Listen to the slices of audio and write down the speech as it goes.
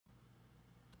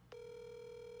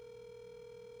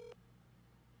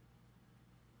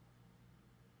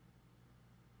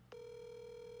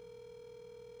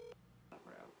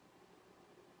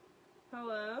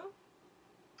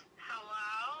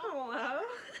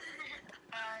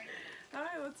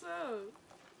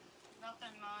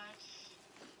Nothing much.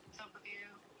 What's up with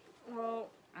you? Well,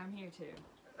 I'm here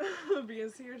too.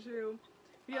 Bia's here too.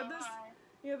 We had this. Hi.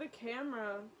 We had the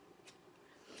camera.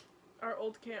 Our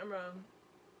old camera.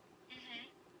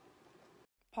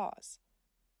 Pause.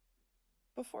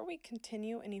 Before we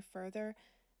continue any further,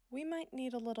 we might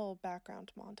need a little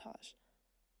background montage.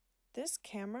 This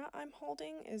camera I'm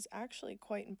holding is actually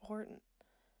quite important.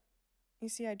 You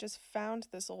see, I just found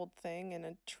this old thing in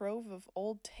a trove of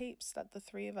old tapes that the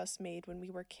three of us made when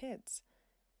we were kids.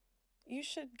 You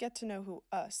should get to know who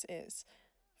us is.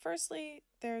 Firstly,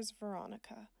 there's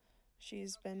Veronica.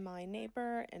 She's been my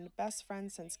neighbor and best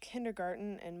friend since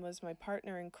kindergarten and was my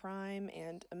partner in crime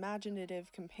and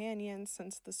imaginative companion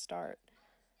since the start.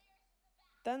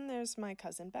 Then there's my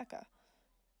cousin Becca.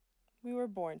 We were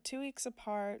born 2 weeks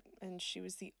apart, and she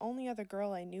was the only other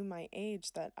girl I knew my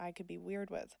age that I could be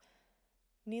weird with.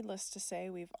 Needless to say,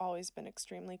 we've always been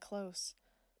extremely close.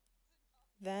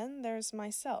 Then there's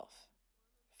myself,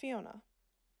 Fiona.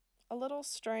 A little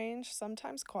strange,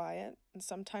 sometimes quiet, and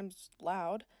sometimes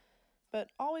loud, but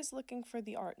always looking for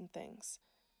the art in things.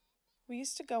 We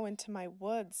used to go into my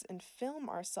woods and film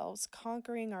ourselves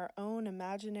conquering our own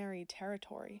imaginary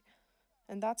territory,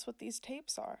 and that's what these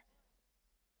tapes are.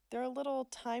 They're a little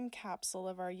time capsule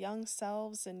of our young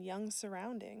selves and young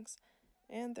surroundings,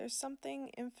 and there's something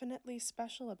infinitely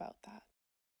special about that.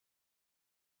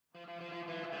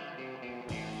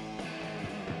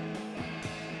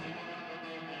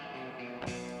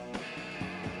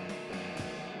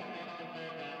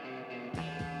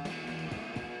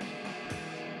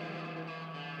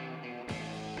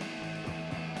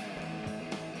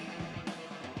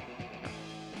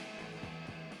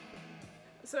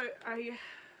 So I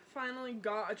finally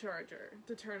got a charger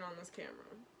to turn on this camera.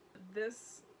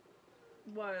 This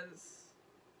was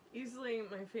easily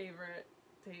my favorite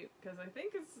tape because I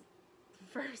think it's the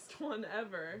first one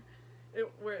ever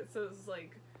where it says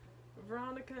like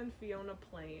Veronica and Fiona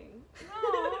playing.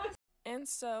 And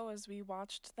so, as we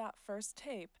watched that first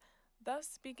tape,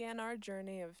 thus began our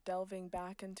journey of delving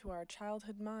back into our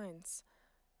childhood minds.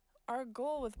 Our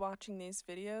goal with watching these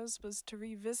videos was to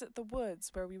revisit the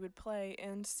woods where we would play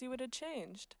and see what had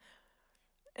changed.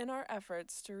 In our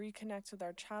efforts to reconnect with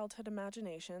our childhood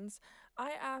imaginations,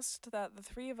 I asked that the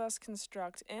three of us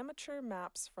construct amateur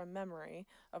maps from memory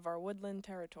of our woodland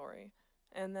territory,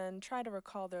 and then try to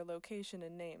recall their location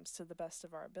and names to the best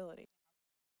of our ability.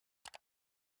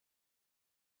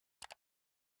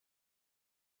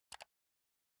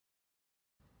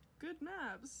 Good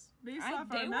maps based off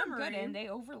They our were memory. good and they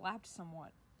overlapped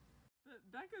somewhat. But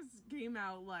Becca's came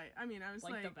out like, I mean, I was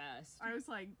Like the best. I was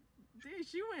like, dude,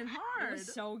 she went It hard.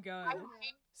 was so good.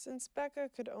 Since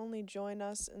Becca could only join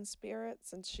us in spirit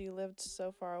since she lived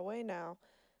so far away now,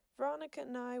 Veronica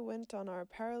and I went on our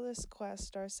perilous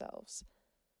quest ourselves.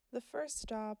 The first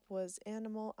stop was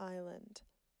Animal Island.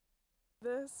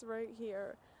 This right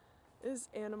here is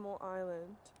Animal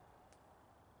Island.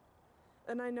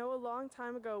 And I know a long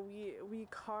time ago we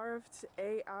carved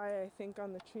AI, I think,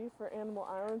 on the tree for Animal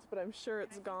Island, but I'm sure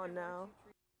it's gone now.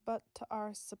 But to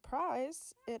our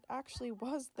surprise, it actually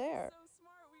was there. So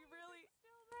smart,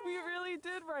 we really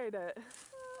did write it.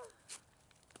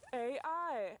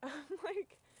 AI.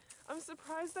 I'm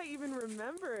surprised I even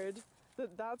remembered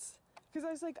that's, because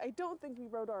I was like, I don't think we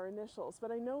wrote our initials,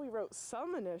 but I know we wrote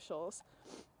some initials.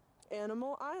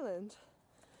 Animal Island.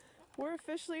 We're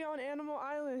officially on Animal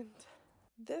Island.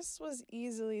 This was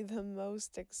easily the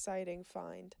most exciting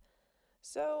find.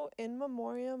 So, in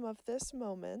memoriam of this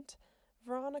moment,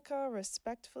 Veronica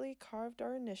respectfully carved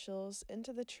our initials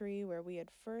into the tree where we had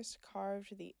first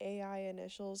carved the AI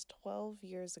initials 12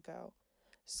 years ago.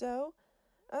 So,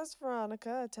 as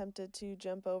Veronica attempted to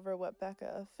jump over what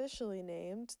Becca officially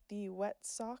named the Wet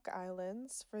Sock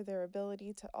Islands for their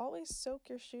ability to always soak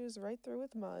your shoes right through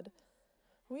with mud,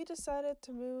 we decided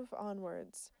to move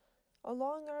onwards.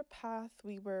 Along our path,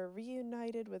 we were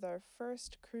reunited with our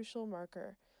first crucial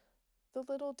marker, the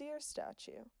little deer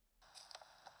statue.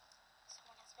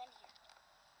 Someone has been here.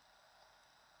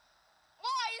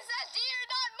 Why is that deer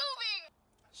not moving?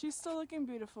 She's still looking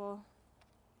beautiful.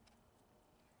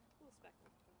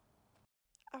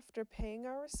 After paying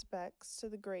our respects to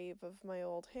the grave of my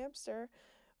old hamster,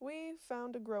 we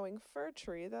found a growing fir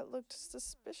tree that looked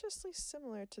suspiciously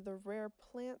similar to the rare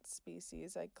plant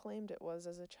species I claimed it was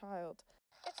as a child.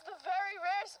 It's the very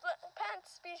rare plant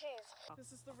species.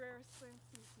 This is the rarest plant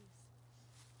species.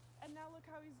 And now look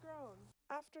how he's grown.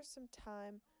 After some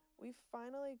time, we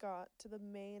finally got to the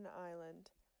main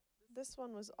island. This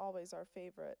one was always our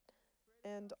favorite,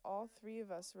 and all three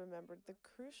of us remembered the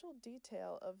crucial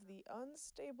detail of the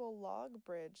unstable log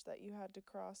bridge that you had to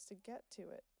cross to get to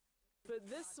it. But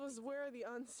this was where the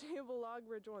unstable log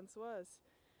bridge once was.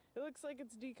 It looks like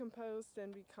it's decomposed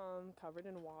and become covered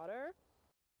in water.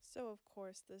 So, of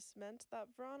course, this meant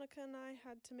that Veronica and I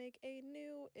had to make a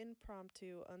new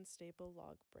impromptu unstable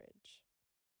log bridge.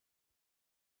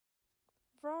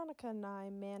 Veronica and I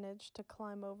managed to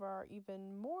climb over our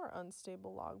even more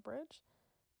unstable log bridge,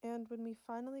 and when we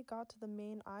finally got to the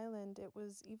main island, it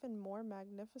was even more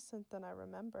magnificent than I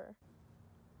remember.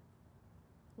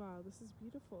 Wow, this is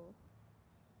beautiful.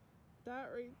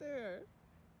 That right there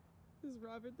is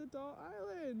Robert the Doll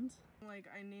Island. Like,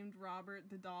 I named Robert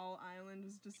the Doll Island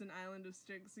as just an island of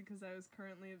sticks because I was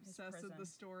currently obsessed with the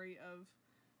story of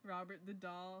Robert the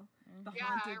Doll, the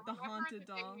haunted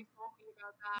doll. You told me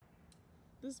about that.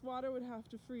 This water would have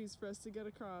to freeze for us to get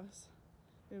across,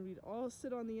 and we'd all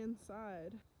sit on the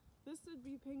inside. This would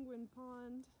be Penguin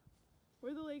Pond,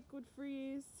 where the lake would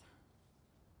freeze.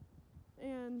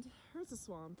 And here's a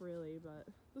swamp, really, but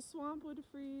the swamp would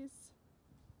freeze,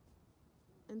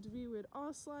 and we would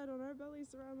all slide on our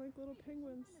bellies around like little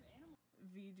penguins.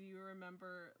 V, do you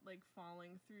remember, like,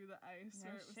 falling through the ice?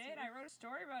 No shit, I wrote a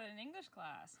story about it in English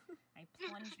class. I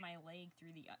plunged my leg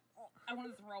through the I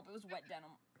wanted to throw up, it was wet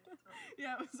denim.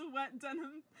 Yeah, it was a wet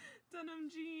denim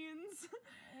jeans.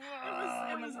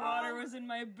 Water was in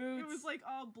my boots. It was like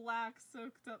all black,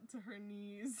 soaked up to her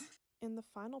knees. In the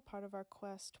final part of our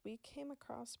quest, we came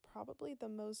across probably the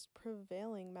most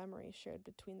prevailing memory shared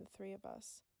between the three of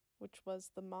us, which was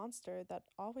the monster that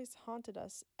always haunted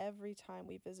us every time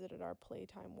we visited our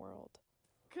playtime world.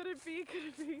 Could it be?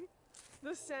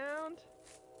 The sound?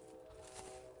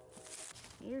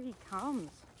 Here he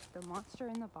comes, the monster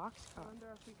in the boxcar.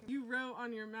 You wrote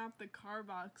on your map the car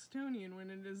boxtonian when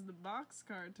it is the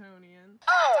boxcartonian.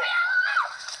 Oh!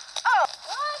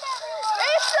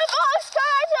 It's the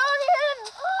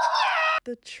Boxcartonian!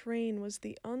 The train was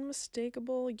the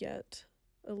unmistakable yet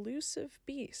elusive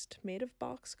beast made of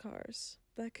boxcars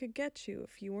that could get you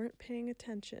if you weren't paying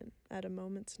attention at a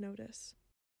moment's notice.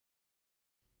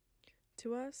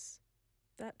 To us,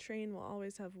 that train will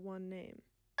always have one name.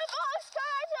 The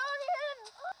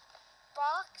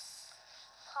Boxcartonian!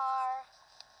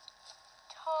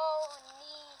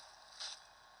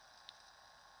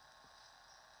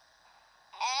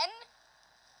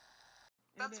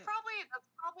 That's probably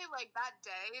like that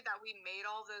day that we made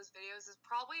all those videos is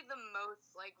probably the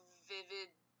most like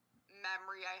vivid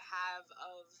memory I have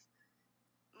of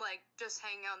like just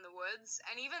hanging out in the woods.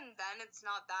 And even then it's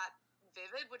not that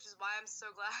vivid, which is why I'm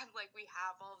so glad like we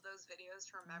have all of those videos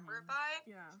to remember it by.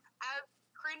 Yeah. As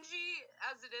cringy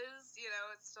as it is, you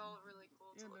know, it's still really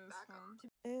cool to look back on.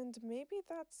 And maybe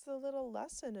that's the little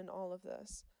lesson in all of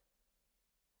this.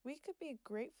 We could be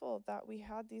grateful that we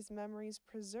had these memories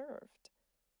preserved.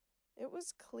 It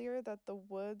was clear that the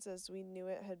woods as we knew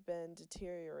it had been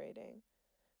deteriorating.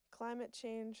 Climate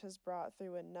change has brought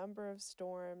through a number of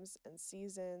storms and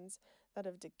seasons that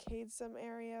have decayed some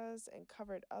areas and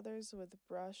covered others with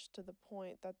brush to the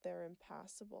point that they're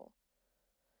impassable.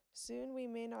 Soon we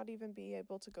may not even be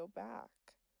able to go back.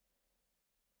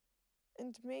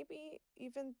 And maybe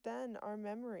even then our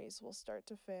memories will start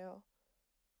to fail.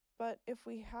 But if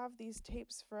we have these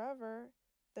tapes forever,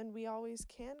 then we always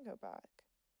can go back.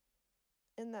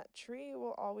 And that tree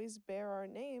will always bear our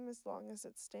name as long as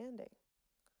it's standing.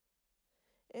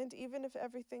 And even if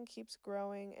everything keeps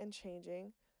growing and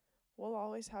changing, we'll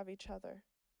always have each other.